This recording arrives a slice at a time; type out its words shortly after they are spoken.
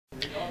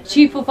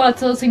Chief of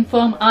Outsourcing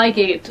firm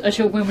iGate,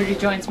 Ashok Vemuri,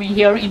 joins me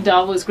here in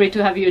Davos. Great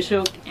to have you,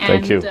 Ashok.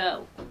 Thank you.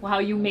 What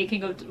are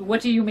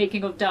you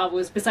making of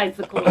Davos besides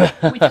the cold,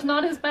 which is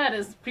not as bad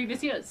as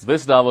previous years?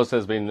 This Davos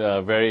has been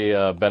very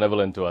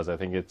benevolent to us. I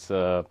think it's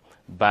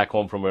back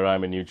home from where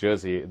I'm in New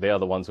Jersey. They are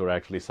the ones who are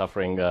actually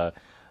suffering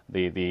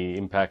the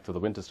impact of the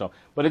winter storm.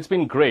 But it's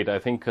been great. I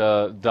think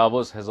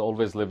Davos has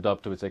always lived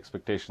up to its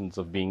expectations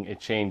of being a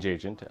change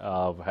agent.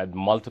 I've had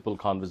multiple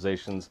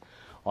conversations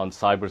on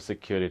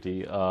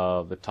cybersecurity,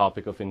 the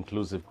topic of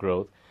inclusive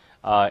growth.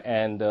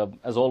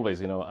 As always,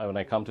 you know, when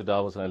I come to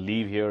Davos and I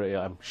leave here,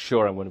 I'm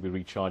sure I'm going to be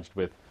recharged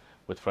with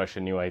fresh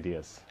and new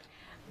ideas.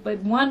 But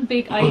one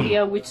big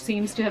idea which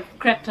seems to have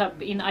crept up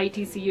in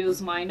IT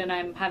CEOs' mind, and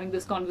I'm having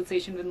this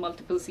conversation with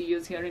multiple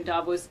CEOs here in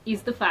Davos,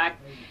 is the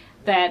fact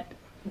that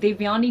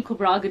Devyani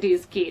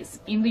Khobragade's case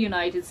in the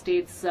United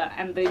States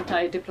and the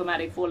entire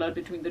diplomatic fallout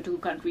between the two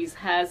countries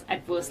has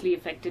adversely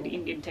affected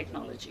Indian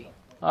technology.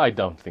 I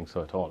don't think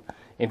so at all.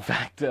 In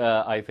fact,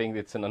 I think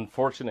it's an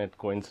unfortunate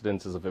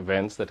coincidence of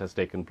events that has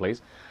taken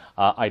place.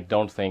 I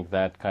don't think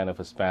that kind of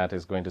a spat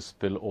is going to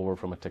spill over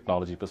from a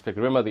technology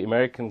perspective. Remember, the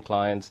American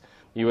clients,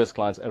 US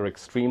clients are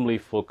extremely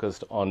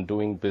focused on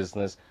doing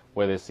business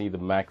where they see the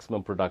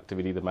maximum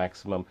productivity, the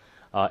maximum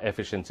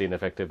efficiency and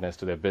effectiveness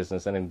to their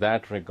business. And in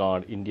that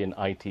regard, Indian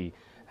IT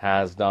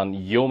has done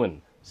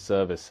yeoman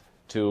service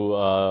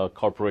to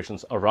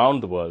corporations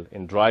around the world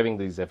in driving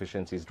these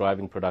efficiencies,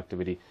 driving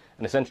productivity,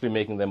 and essentially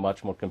making them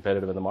much more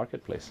competitive in the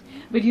marketplace.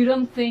 But you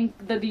don't think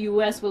that the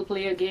US will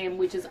play a game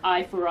which is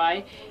eye for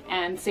eye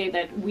and say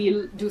that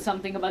we'll do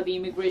something about the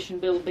immigration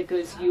bill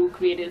because you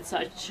created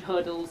such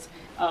hurdles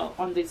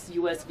on this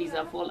US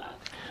visa fallout?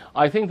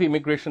 I think the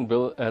immigration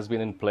bill has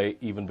been in play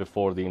even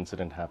before the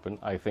incident happened.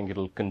 I think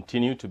it'll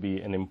continue to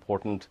be an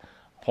important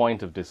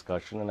point of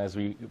discussion, and as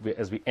we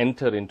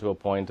enter into a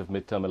point of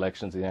midterm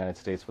elections in the United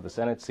States for the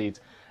Senate seats,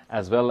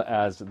 as well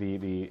as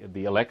the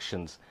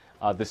elections,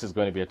 this is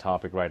going to be a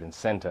topic right in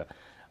center.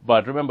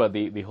 But remember,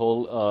 the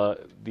whole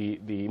the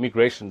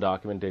immigration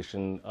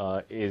documentation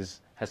has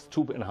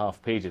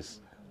 2.5 pages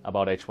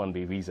about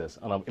H-1B visas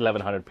on an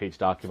 1,100-page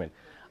document.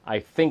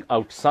 I think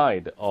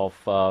outside of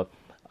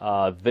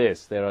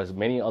this, there are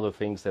many other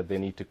things that they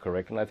need to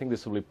correct, and I think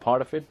this will be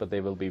part of it. But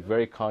they will be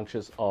very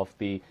conscious of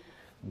the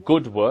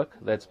good work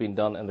that's been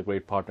done and the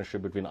great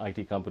partnership between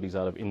IT companies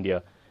out of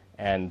India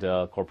and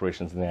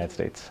corporations in the United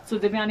States. So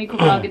Devyani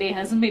Khobragade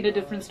hasn't made a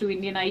difference to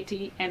Indian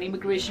IT, and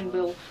immigration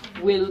bill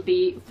will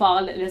be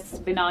far less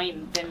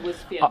benign than was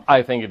feared.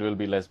 I think it will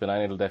be less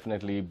benign. It will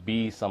definitely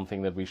be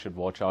something that we should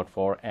watch out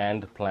for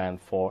and plan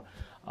for.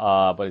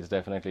 But it's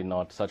definitely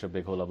not such a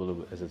big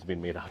hullabaloo as it's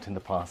been made out in the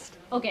past.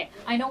 Okay,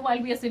 I know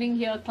while we are sitting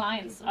here,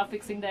 clients are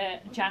fixing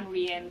their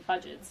January end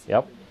budgets.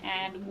 Yep.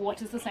 And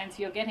what is the sense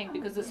you're getting?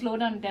 Because the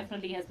slowdown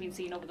definitely has been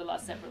seen over the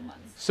last several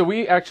months. So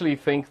we actually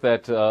think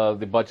that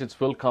the budgets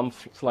will come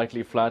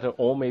slightly flatter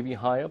or maybe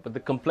higher, but the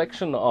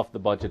complexion of the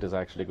budget is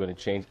actually going to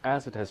change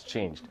as it has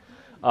changed.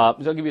 I'll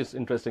give you this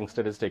interesting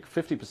statistic.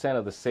 50%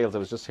 of the sales, I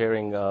was just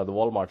hearing the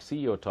Walmart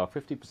CEO talk,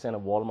 50%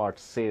 of Walmart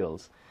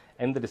sales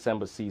in the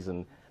December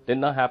season did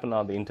not happen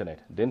on the internet,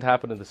 didn't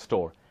happen in the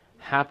store,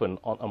 happened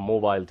on a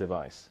mobile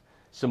device.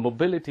 So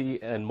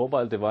mobility and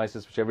mobile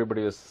devices, which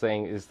everybody is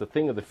saying is the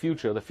thing of the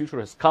future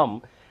has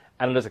come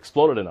and it has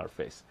exploded in our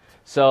face.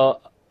 So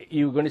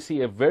you're going to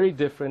see a very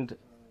different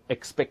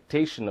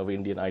expectation of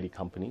Indian IT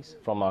companies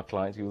from our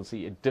clients. You will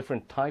see a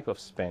different type of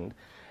spend,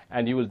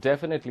 and you will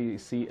definitely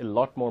see a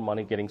lot more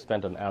money getting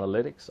spent on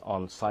analytics,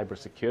 on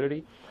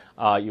cybersecurity.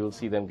 You will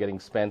see them getting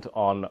spent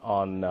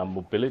on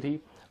mobility,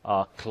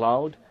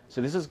 cloud. So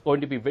this is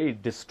going to be very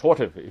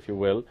distortive, if you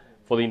will,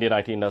 for the Indian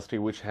IT industry,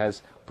 which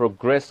has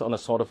progressed on a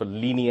sort of a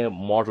linear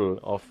model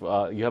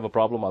of you have a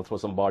problem, I'll throw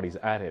some bodies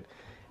at it.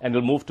 And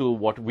we'll move to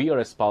what we are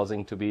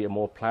espousing to be a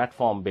more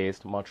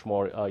platform-based, much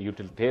more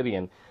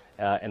utilitarian,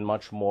 and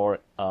much more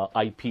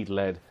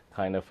IP-led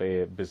kind of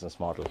a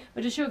business model.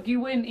 But Ashok, you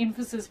were in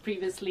Infosys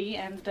previously,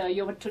 and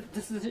your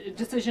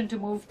decision to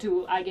move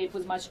to iGate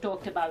was much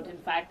talked about, in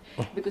fact,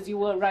 because you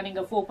were running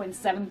a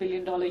 $4.7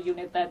 billion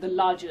unit, the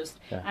largest,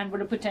 and were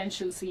a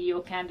potential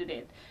CEO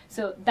candidate.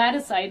 So that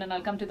aside, and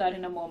I'll come to that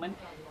in a moment,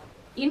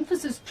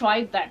 Infosys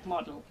tried that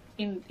model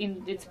in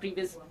its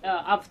previous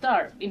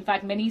avatar. In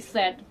fact, many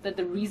said that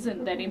the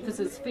reason that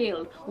Infosys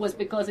failed was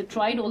because it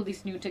tried all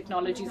these new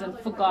technologies and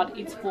forgot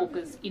its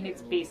focus in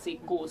its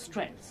basic core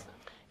strengths.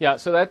 Yeah,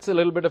 so that's a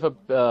little bit of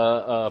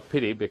a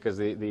pity, because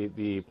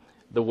the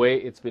way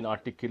it's been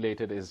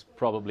articulated is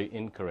probably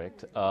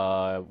incorrect.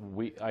 I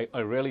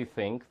really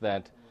think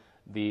that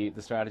the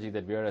strategy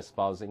that we are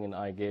espousing in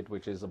iGate,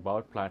 which is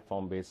about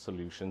platform-based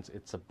solutions,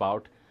 it's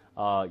about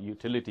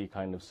utility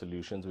kind of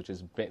solutions, which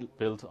is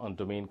built on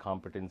domain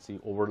competency,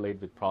 overlaid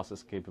with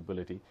process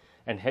capability,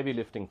 and heavy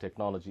lifting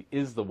technology,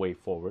 is the way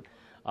forward.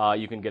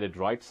 You can get it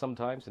right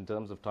sometimes in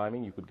terms of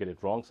timing. You could get it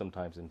wrong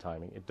sometimes in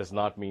timing. It does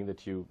not mean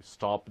that you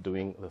stop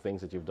doing the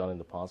things that you've done in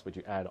the past, but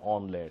you add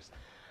on layers.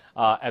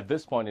 At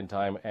this point in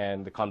time,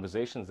 and the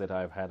conversations that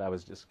I've had, I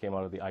just came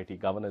out of the IT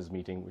governors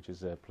meeting, which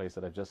is a place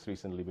that I've just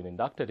recently been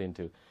inducted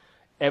into.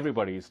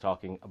 everybody is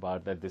talking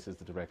about that this is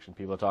the direction.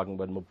 People are talking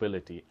about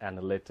mobility,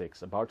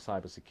 analytics, about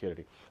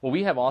cybersecurity. Well,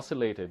 we have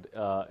oscillated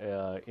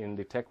in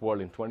the tech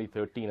world in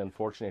 2013,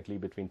 unfortunately,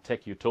 between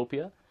tech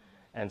utopia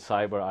and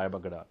cyber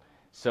Armageddon.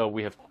 So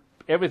we have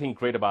everything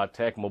great about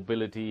tech,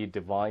 mobility,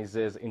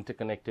 devices,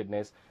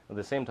 interconnectedness. At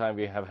the same time,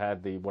 we have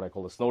had what I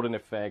call the Snowden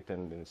effect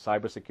and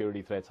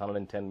cybersecurity threats,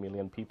 110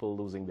 million people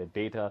losing their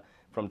data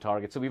from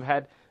targets. So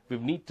we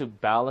need to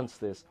balance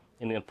this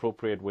in an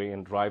appropriate way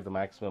and drive the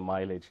maximum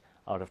mileage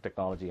out of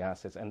technology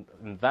assets. And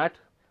that,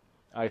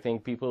 I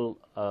think people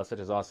such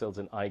as ourselves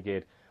in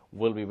iGate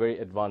will be very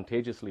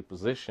advantageously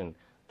positioned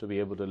to be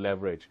able to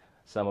leverage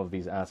some of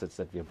these assets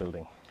that we are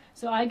building.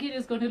 So iGate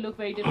is going to look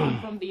very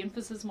different from the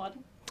Infosys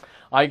model?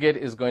 iGate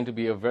is going to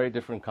be a very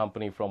different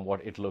company from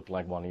what it looked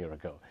like 1 year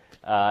ago.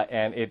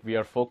 We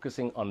are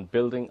focusing on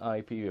building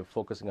IP, we are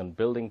focusing on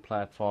building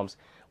platforms.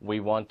 We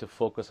want to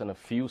focus on a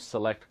few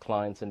select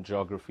clients and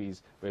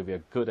geographies where we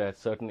are good at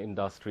certain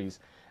industries,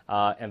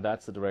 and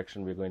that's the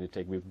direction we're going to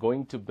take. We're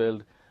going to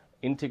build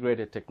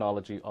integrated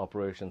technology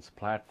operations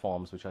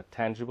platforms which are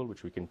tangible,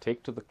 which we can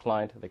take to the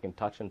client, they can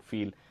touch and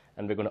feel,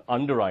 and we're going to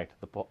underwrite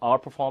our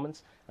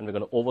performance, and we're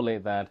going to overlay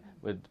that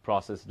with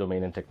process,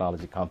 domain, and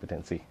technology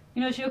competency.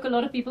 You know, Ashok, a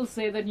lot of people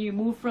say that you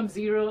move from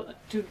zero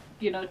to,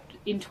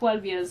 in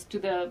 12 years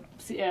to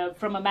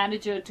from a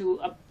manager to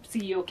a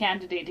CEO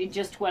candidate in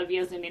just 12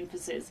 years in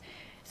Infosys.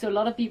 So a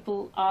lot of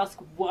people ask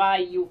why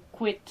you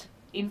quit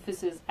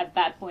Infosys at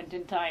that point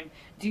in time.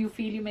 Do you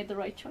feel you made the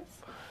right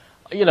choice?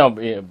 You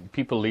know,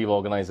 people leave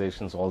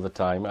organizations all the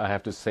time. I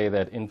have to say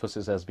that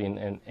Infosys has been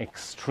an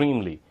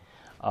extremely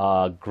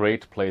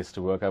great place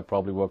to work. I've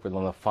probably worked with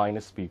one of the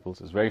finest people.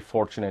 So it's very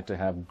fortunate to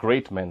have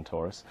great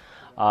mentors,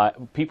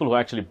 people who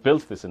actually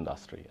built this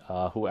industry,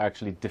 who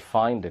actually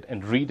defined it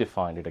and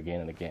redefined it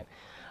again and again.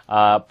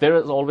 There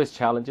is always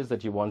challenges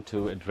that you want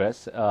to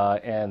address,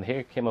 and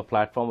here came a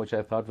platform which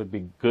I thought would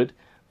be good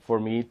for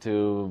me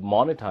to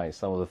monetize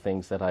some of the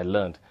things that I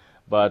learned.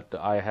 But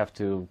I have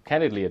to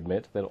candidly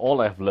admit that all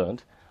I've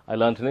learned, I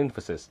learned in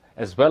Infosys,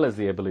 as well as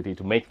the ability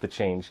to make the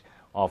change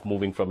of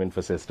moving from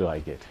Infosys to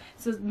iGate.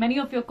 So many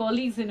of your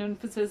colleagues in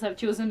Infosys have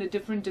chosen a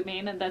different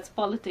domain, and that's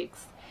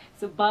politics.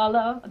 So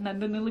Bala,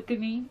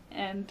 Nandanilakani,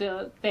 and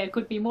there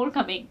could be more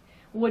coming.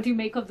 What do you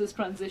make of this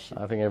transition?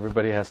 I think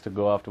everybody has to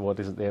go after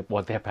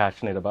what they're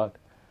passionate about.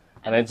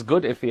 And it's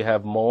good if we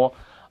have more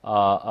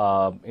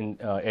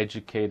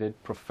educated,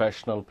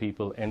 professional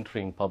people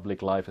entering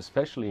public life,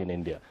 especially in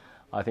India.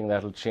 I think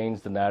that will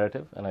change the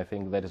narrative, and I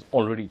think that is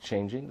already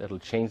changing. That will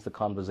change the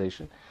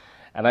conversation.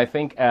 And I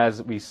think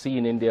as we see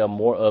in India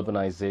more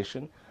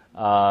urbanization,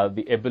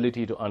 the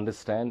ability to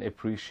understand,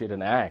 appreciate,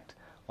 and act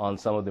on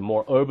some of the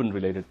more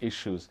urban-related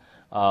issues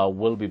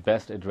will be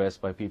best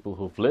addressed by people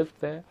who've lived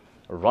there,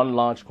 run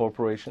large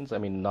corporations. I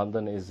mean,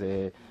 Nandan is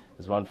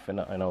run,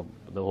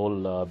 the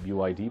whole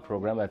UID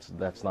program.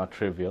 That's not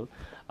trivial.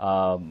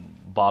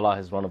 Bala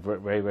has run a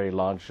very, very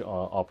large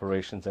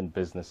operations and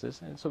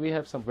businesses, and so we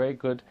have some very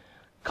good,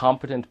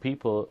 competent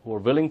people who are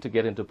willing to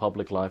get into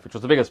public life, which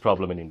was the biggest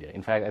problem in India.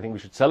 In fact, I think we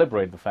should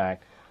celebrate the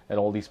fact that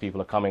all these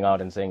people are coming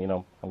out and saying,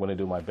 I'm going to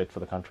do my bit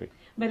for the country.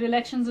 But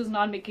elections is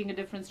not making a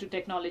difference to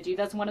technology.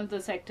 That's one of the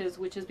sectors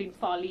which has been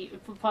far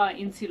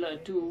insular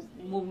to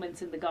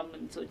movements in the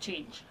government, so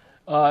change.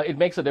 It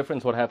makes a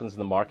difference what happens in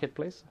the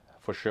marketplace,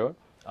 for sure.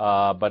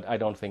 But I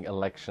don't think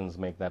elections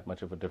make that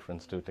much of a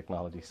difference to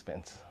technology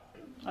spends.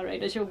 All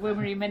right, Ashok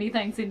Vemuri, many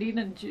thanks indeed,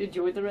 and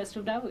enjoy the rest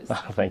of Davos.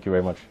 Thank you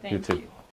very much. Thank You too. you.